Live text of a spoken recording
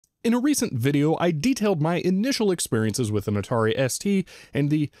In a recent video, I detailed my initial experiences with an Atari ST and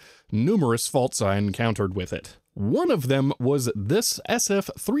the numerous faults I encountered with it. One of them was this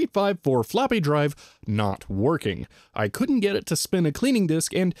SF354 floppy drive not working. I couldn't get it to spin a cleaning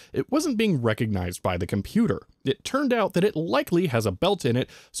disk and it wasn't being recognized by the computer. It turned out that it likely has a belt in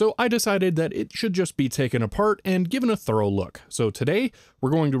it, so I decided that it should just be taken apart and given a thorough look. So today, we're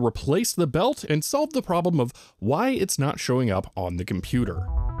going to replace the belt and solve the problem of why it's not showing up on the computer.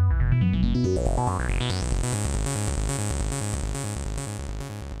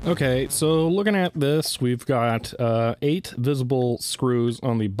 Okay, so looking at this, we've got 8 visible screws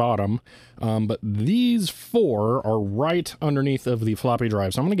on the bottom, but these 4 are right underneath of the floppy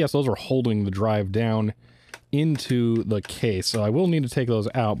drive. So I'm going to guess those are holding the drive down into the case. So I will need to take those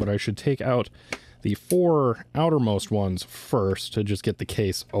out, but I should take out the 4 outermost ones first to just get the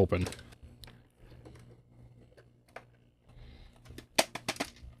case open.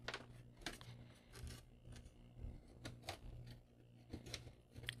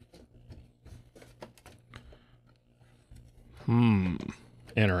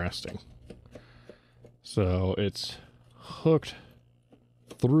 Interesting. So it's hooked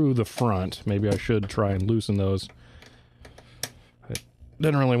through the front. Maybe I should try and loosen those. I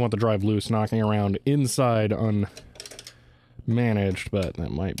didn't really want the drive loose, knocking around inside unmanaged, but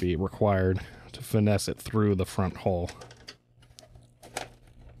that might be required to finesse it through the front hole.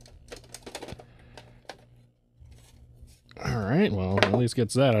 Alright, well, at least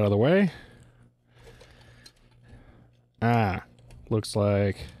gets that out of the way. Looks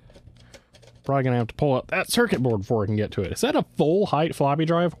like probably gonna have to pull up that circuit board before I can get to it. Is that a full height floppy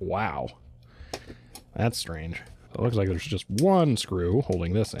drive? Wow. That's strange. It looks like there's just one screw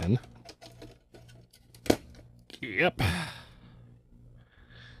holding this in. Yep.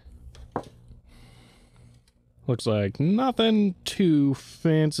 Looks like nothing too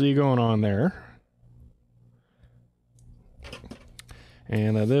fancy going on there.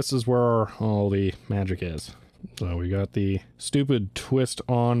 And this is where all the magic is. So we got the stupid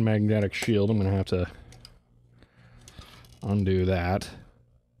twist-on magnetic shield. I'm going to have to undo that.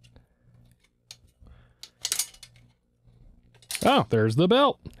 Oh, there's the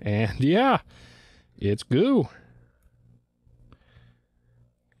belt. And yeah, it's goo.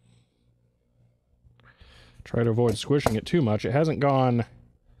 Try to avoid squishing it too much. It hasn't gone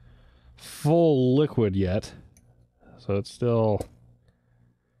full liquid yet, so it's still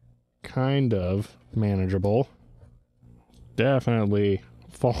kind of manageable. Definitely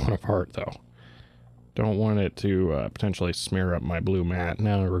falling apart though. Don't want it to potentially smear up my blue mat.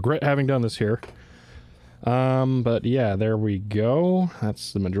 Now I regret having done this here. But yeah, there we go.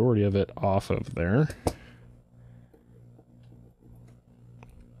 That's the majority of it off of there.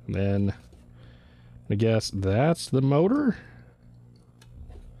 Then I guess that's the motor?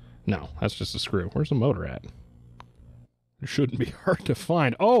 No, that's just a screw. Where's the motor at? It shouldn't be hard to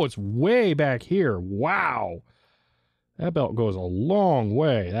find. Oh, it's way back here. Wow. That belt goes a long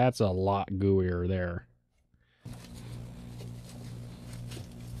way. That's a lot gooier there.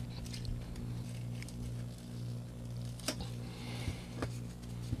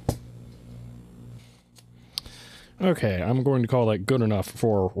 Okay, I'm going to call that good enough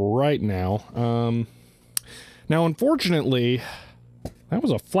for right now. Now, unfortunately, that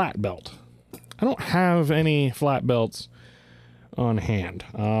was a flat belt. I don't have any flat belts on hand.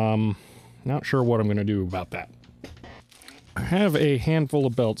 Not sure what I'm going to do about that. I have a handful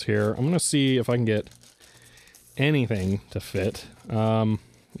of belts here. I'm going to see if I can get anything to fit, even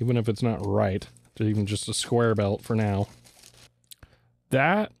if it's not right, even just a square belt for now.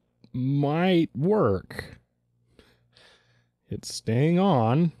 That might work. It's staying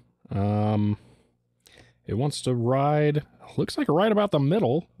on. It wants to ride, looks like right about the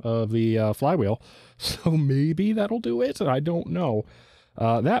middle of the flywheel, so maybe that'll do it. I don't know.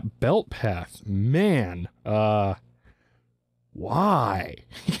 That belt path, man, why?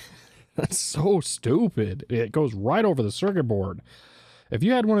 That's so stupid. It goes right over the circuit board. If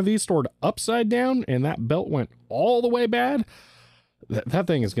you had one of these stored upside down and that belt went all the way bad, that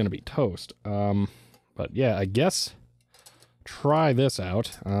thing is going to be toast. But yeah, I guess try this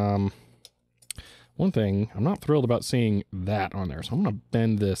out. One thing, I'm not thrilled about seeing that on there, so I'm going to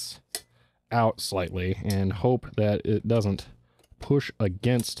bend this out slightly and hope that it doesn't push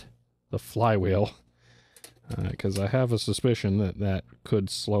against the flywheel, because I have a suspicion that that could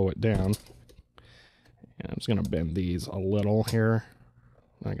slow it down. And I'm just going to bend these a little here.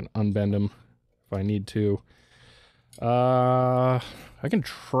 I can unbend them if I need to. I can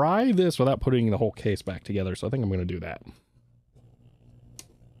try this without putting the whole case back together, so I think I'm going to do that.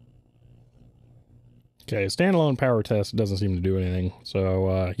 Okay, standalone power test doesn't seem to do anything.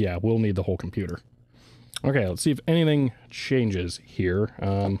 So, yeah, we'll need the whole computer. Okay, let's see if anything changes here.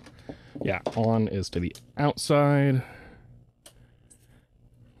 Yeah, on is to the outside.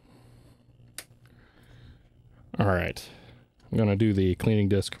 All right, I'm gonna do the cleaning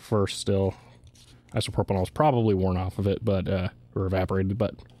disc first still. Isopropyl is probably worn off of it, but, or evaporated,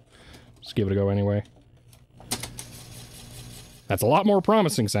 but let's give it a go anyway. That's a lot more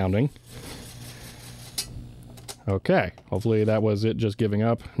promising sounding. Okay, hopefully that was it just giving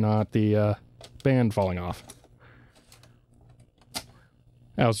up, not the, band falling off.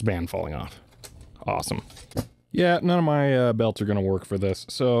 That was the band falling off. Awesome. Yeah, none of my belts are going to work for this,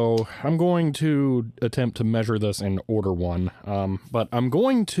 so I'm going to attempt to measure this and order one. But I'm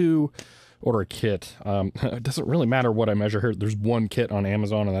going to order a kit. It doesn't really matter what I measure here. There's one kit on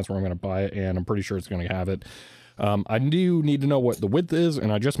Amazon, and that's where I'm going to buy it, and I'm pretty sure it's going to have it. I do need to know what the width is,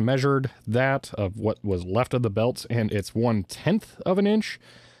 and I just measured that of what was left of the belts, and it's 1/10 of an inch.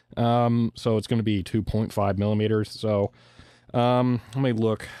 So it's going to be 2.5 millimeters. So, let me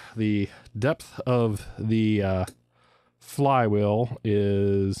look. The depth of the, flywheel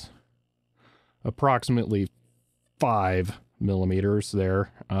is approximately 5 millimeters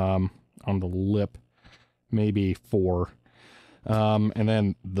there, on the lip, maybe 4. And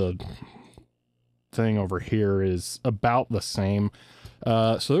then the thing over here is about the same.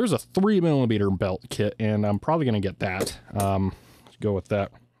 So there's a 3 millimeter belt kit, and I'm probably going to get that. Let's go with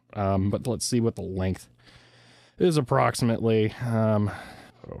that. But let's see what the length is approximately. So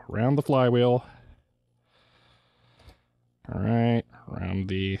around the flywheel. All right, around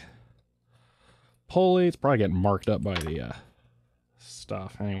the pulley. It's probably getting marked up by the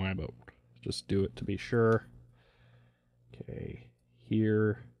stuff anyway, but just do it to be sure. Okay,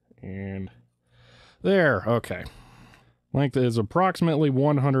 here and there. Okay. Length is approximately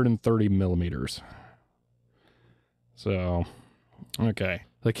 130 millimeters. So, okay.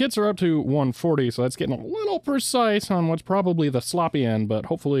 The kits are up to 140, so that's getting a little precise on what's probably the sloppy end, but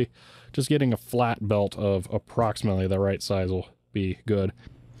hopefully just getting a flat belt of approximately the right size will be good.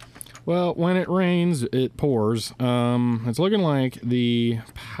 Well, when it rains, it pours. It's looking like the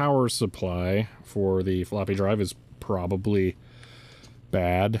power supply for the floppy drive is probably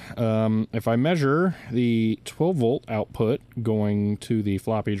bad. If I measure the 12 volt output going to the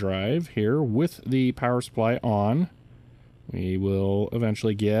floppy drive here with the power supply on, we will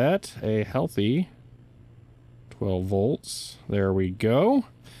eventually get a healthy 12 volts. There we go.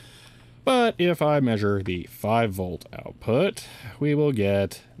 But if I measure the 5 volt output, we will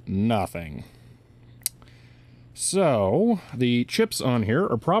get nothing. So the chips on here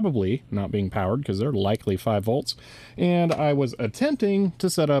are probably not being powered because they're likely 5 volts. And I was attempting to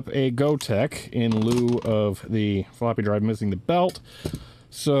set up a GoTech in lieu of the floppy drive missing the belt.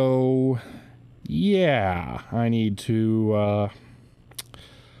 So yeah, I need to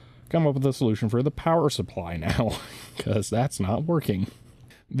come up with a solution for the power supply now because that's not working.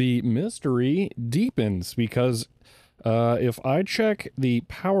 The mystery deepens because if I check the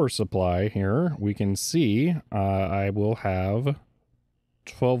power supply here, we can see I will have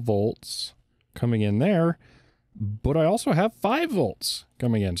 12 volts coming in there, but I also have 5 volts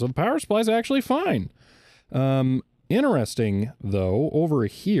coming in. So the power supply is actually fine. Interesting, though, over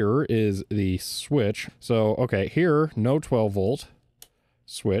here is the switch. So, okay, here, no 12 volt.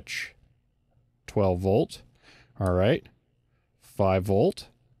 Switch, 12 volt. All right, 5 volt.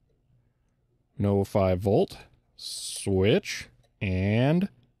 No 5 volt. Switch, and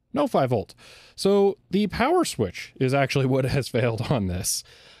no 5 volt. So the power switch is actually what has failed on this.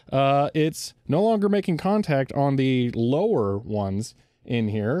 It's no longer making contact on the lower ones in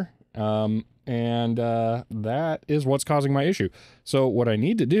here, and that is what's causing my issue. So what I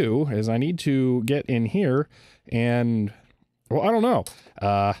need to do is I need to get in here and, well, I don't know.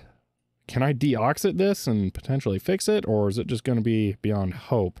 Can I deoxit this and potentially fix it, or is it just going to be beyond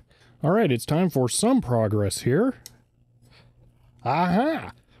hope? All right, it's time for some progress here.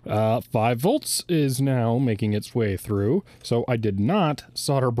 Aha! 5 volts is now making its way through. So I did not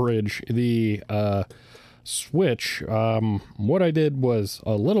solder bridge the switch. What I did was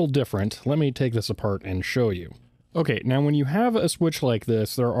a little different. Let me take this apart and show you. Okay, now when you have a switch like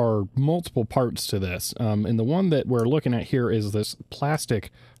this, there are multiple parts to this. And the one that we're looking at here is this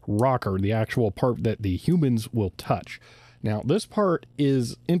plastic rocker, the actual part that the humans will touch. Now, this part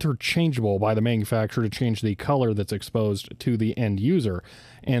is interchangeable by the manufacturer to change the color that's exposed to the end user.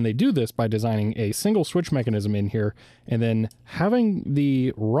 And they do this by designing a single switch mechanism in here and then having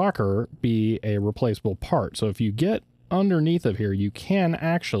the rocker be a replaceable part. So if you get underneath of here, you can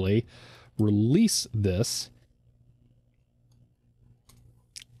actually release this.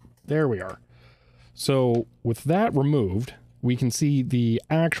 There we are. So with that removed, we can see the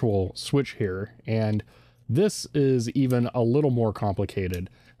actual switch here, and this is even a little more complicated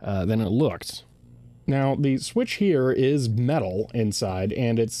than it looks. Now, the switch here is metal inside,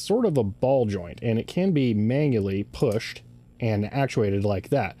 and it's sort of a ball joint, and it can be manually pushed and actuated like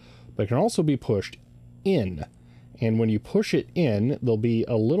that, but it can also be pushed in. And when you push it in, there'll be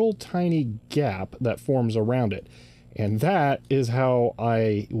a little tiny gap that forms around it. And that is how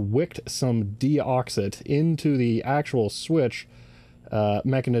I wicked some deoxit into the actual switch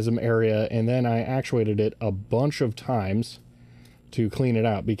mechanism area, and then I actuated it a bunch of times to clean it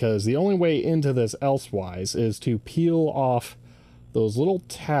out, because the only way into this elsewise is to peel off those little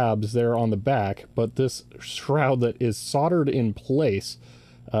tabs there on the back, but this shroud that is soldered in place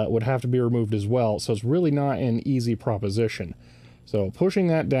would have to be removed as well, so it's really not an easy proposition. So pushing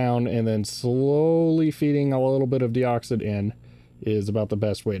that down and then slowly feeding a little bit of deoxit in is about the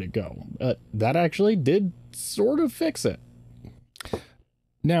best way to go. That actually did sort of fix it.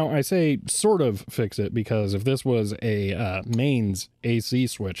 Now, I say sort of fix it because if this was a mains AC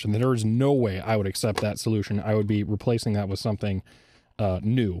switch, then there's no way I would accept that solution. I would be replacing that with something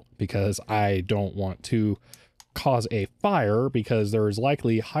new, because I don't want to cause a fire, because there is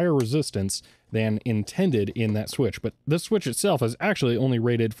likely higher resistance than intended in that switch. But this switch itself is actually only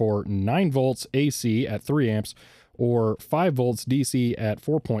rated for 9 volts AC at 3 amps or 5 volts DC at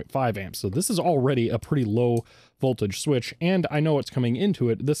 4.5 amps. So this is already a pretty low voltage switch, and I know it's coming into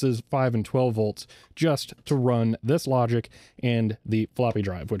it. This is 5 and 12 volts just to run this logic and the floppy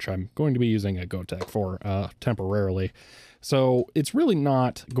drive, which I'm going to be using a Gotek for temporarily. So it's really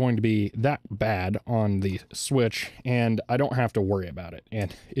not going to be that bad on the switch, and I don't have to worry about it.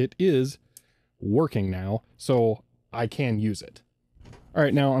 And it is working now, so I can use it. All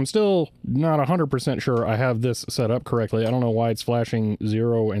right, now I'm still not 100% sure I have this set up correctly. I don't know why it's flashing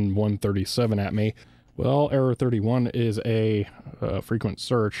 0 and 137 at me. Well, error 31 is a frequent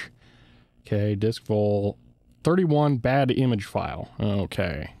search. Okay, disk vol 31 bad image file.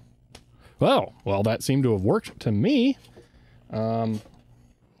 Okay. Well, that seemed to have worked to me. All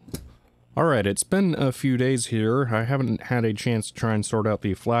right, it's been a few days here. I haven't had a chance to try and sort out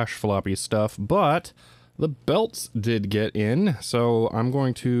the flash floppy stuff, but the belts did get in, so I'm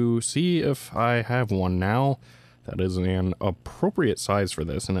going to see if I have one now that is an appropriate size for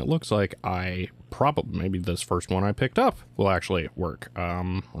this, and it looks like maybe this first one I picked up will actually work.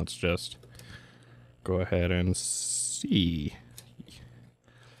 Let's just go ahead and see.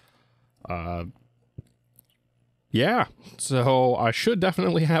 Yeah, so I should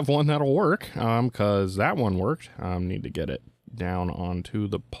definitely have one that'll work, because that one worked. Need to get it down onto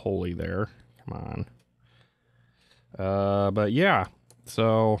the pulley there. Come on. But yeah,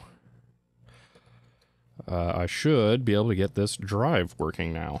 so I should be able to get this drive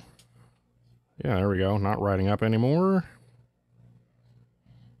working now. Yeah, there we go. Not riding up anymore.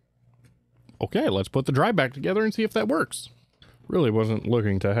 Okay, let's put the drive back together and see if that works. Really wasn't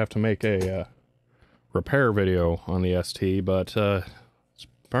looking to have to make a repair video on the ST, but it's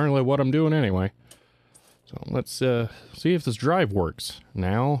apparently what I'm doing anyway. So let's see if this drive works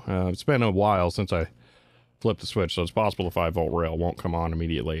now. It's been a while since I flipped the switch, so it's possible the 5-volt rail won't come on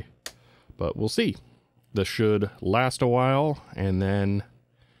immediately, but we'll see. This should last a while, and then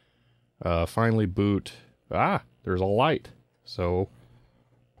finally boot. There's a light, so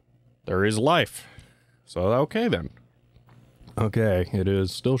there is life. So okay then. Okay, it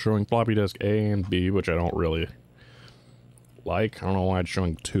is still showing floppy disk A and B, which I don't really like. I don't know why it's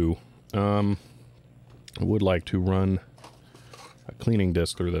showing 2. I would like to run a cleaning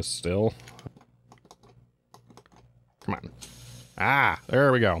disk through this still. Come on.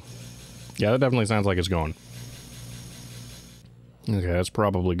 There we go. Yeah, that definitely sounds like it's going. Okay, that's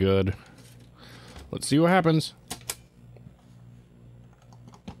probably good. Let's see what happens.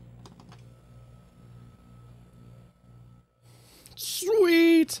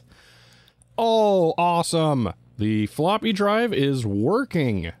 Sweet! Oh, awesome. The floppy drive is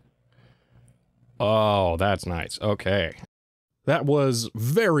working. Oh, that's nice. Okay. That was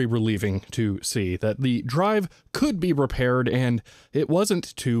very relieving to see that the drive could be repaired, and it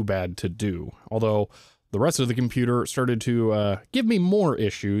wasn't too bad to do. Although the rest of the computer started to give me more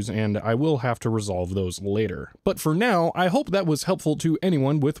issues, and I will have to resolve those later. But for now, I hope that was helpful to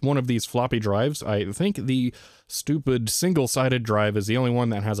anyone with one of these floppy drives. I think the stupid single-sided drive is the only one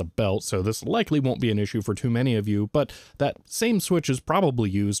that has a belt, so this likely won't be an issue for too many of you, but that same switch is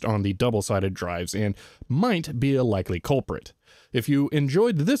probably used on the double-sided drives and might be a likely culprit. If you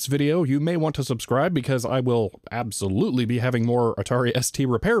enjoyed this video, you may want to subscribe because I will absolutely be having more Atari ST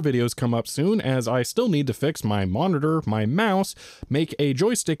repair videos come up soon, as I still need to fix my monitor, my mouse, make a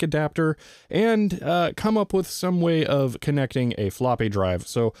joystick adapter, and come up with some way of connecting a floppy drive.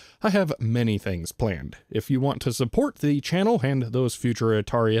 So I have many things planned. If you want to support the channel and those future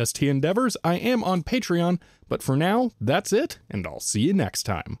Atari ST endeavors, I am on Patreon. But for now, that's it, and I'll see you next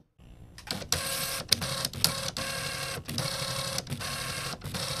time.